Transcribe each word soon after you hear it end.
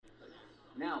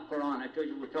Now, Quran. I told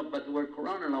you we'll talk about the word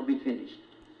Quran and I'll be finished.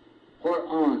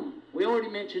 Quran. We already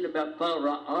mentioned about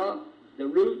qara'a, the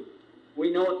root.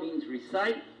 We know it means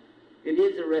recite. It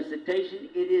is a recitation.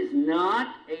 It is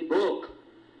not a book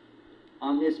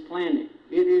on this planet.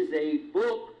 It is a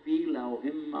book, fi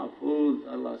lawhim mahfuz,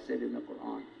 Allah said in the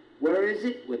Quran. Where is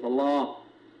it? With Allah.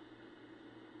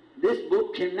 This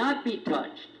book cannot be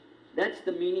touched. That's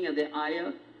the meaning of the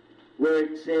ayah where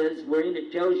it says, wherein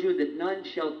it tells you that none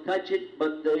shall touch it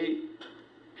but the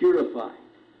purified.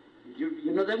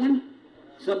 You know that one?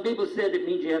 Some people said it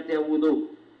means you have to have wudu.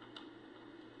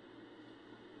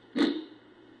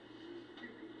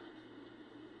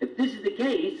 If this is the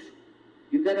case,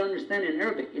 you've got to understand in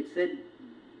Arabic, it said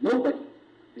nobody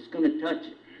is going to touch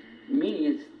it. The meaning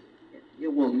is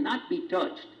it will not be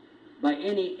touched by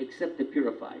any except the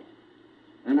purified.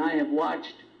 And I have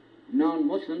watched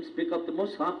non-Muslims pick up the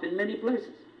Mus'haf in many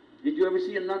places. Did you ever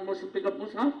see a non-Muslim pick up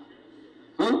Mus'haf?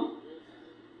 Huh?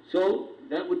 So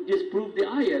that would disprove the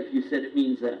ayah if you said it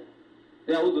means that.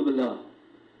 A'udhu billah.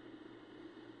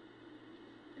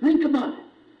 Think about it.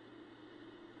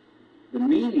 The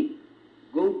meaning.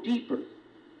 Go deeper.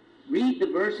 Read the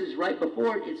verses right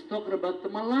before it. It's talking about the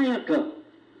Malaika.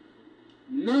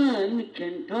 None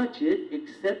can touch it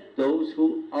except those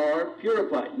who are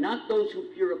purified. Not those who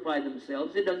purify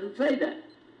themselves. It doesn't say that.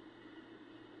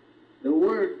 The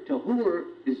word tahur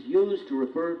is used to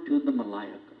refer to the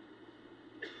Malaika.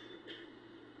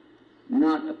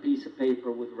 Not a piece of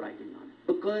paper with writing on it.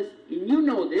 Because, and you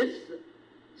know this,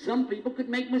 some people could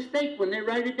make mistake when they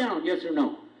write it down, yes or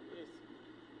no? Yes.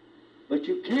 But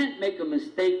you can't make a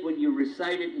mistake when you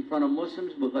recite it in front of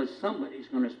Muslims because somebody's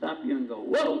going to stop you and go,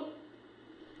 whoa!